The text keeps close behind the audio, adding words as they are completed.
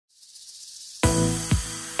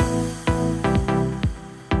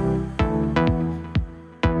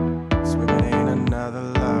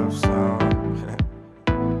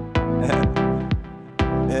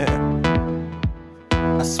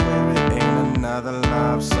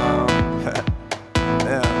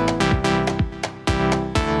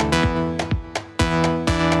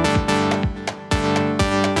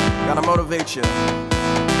with you.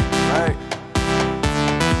 Alright,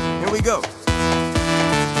 here we go.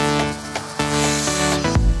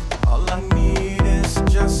 All I need is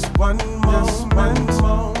just one moment.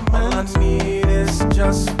 All I need is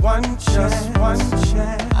just one chance.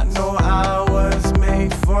 I know I was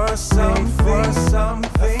made for something.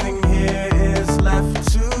 Nothing here is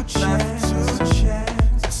left to chance.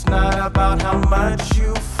 It's not about how much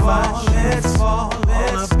you fall, it's all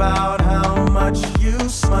about how much you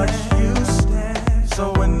stand.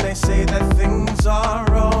 So when they say that things are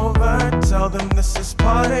over, tell them this is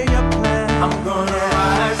part of your plan. I'm gonna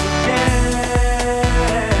rise again,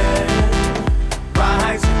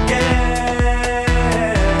 rise again.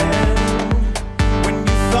 When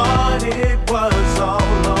you thought it was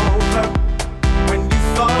all over, when you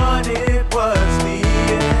thought it was the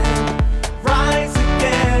end, rise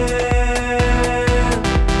again,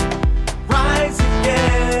 rise again.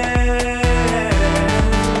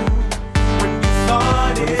 When you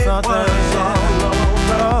thought it was all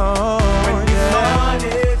over, when you thought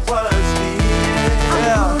it was the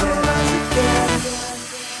end,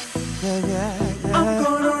 I'm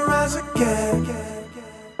gonna rise again.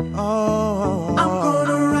 Oh, I'm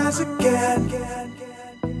gonna rise again.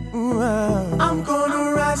 I'm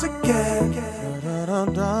gonna rise again.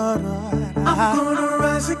 I'm gonna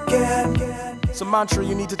rise again. It's a mantra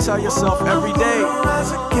you need to tell yourself every day. I'm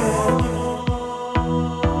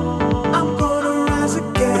gonna rise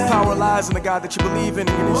again. The power lies in the God that you believe in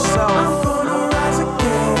and in yourself. I'm gonna rise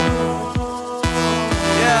again.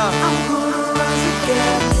 Yeah. I'm gonna rise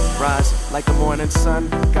again. Rise like the morning sun.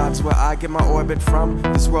 God's where I get my orbit from.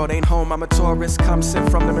 This world ain't home, I'm a tourist. Come sit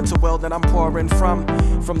from the mental well that I'm pouring from.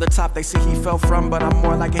 From the top they say he fell from, but I'm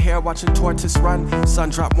more like a hare watching tortoise run.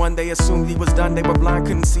 Sun dropped one, they assumed he was done. They were blind,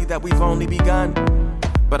 couldn't see that we've only begun.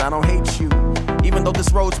 But I don't hate you, even though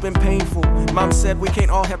this road's been painful. Mom said we can't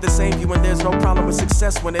all have the same view, and there's no problem with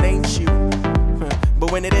success when it ain't you.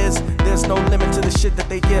 But when it is, there's no limit to the shit that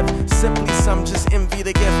they give. Simply some just envy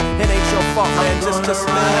the gift. It ain't your fault, man, just live.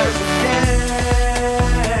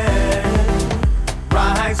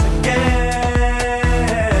 Rise again.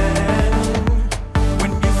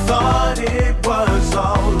 When you thought it was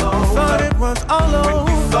all over, when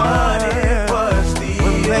you thought it was the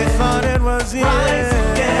end, when they thought it was the end,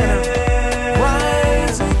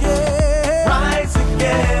 rise again, rise again, rise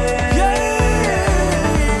again.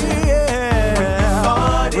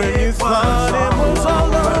 When you thought it was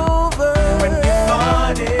all over, when you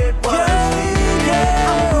thought it was the end,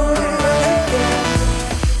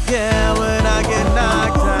 yeah, when I get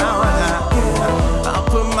knocked down, I'll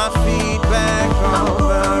put my feet back on the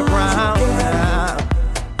ground.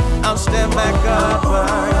 I'll stand back up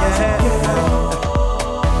again.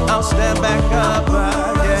 I'll stand back up again.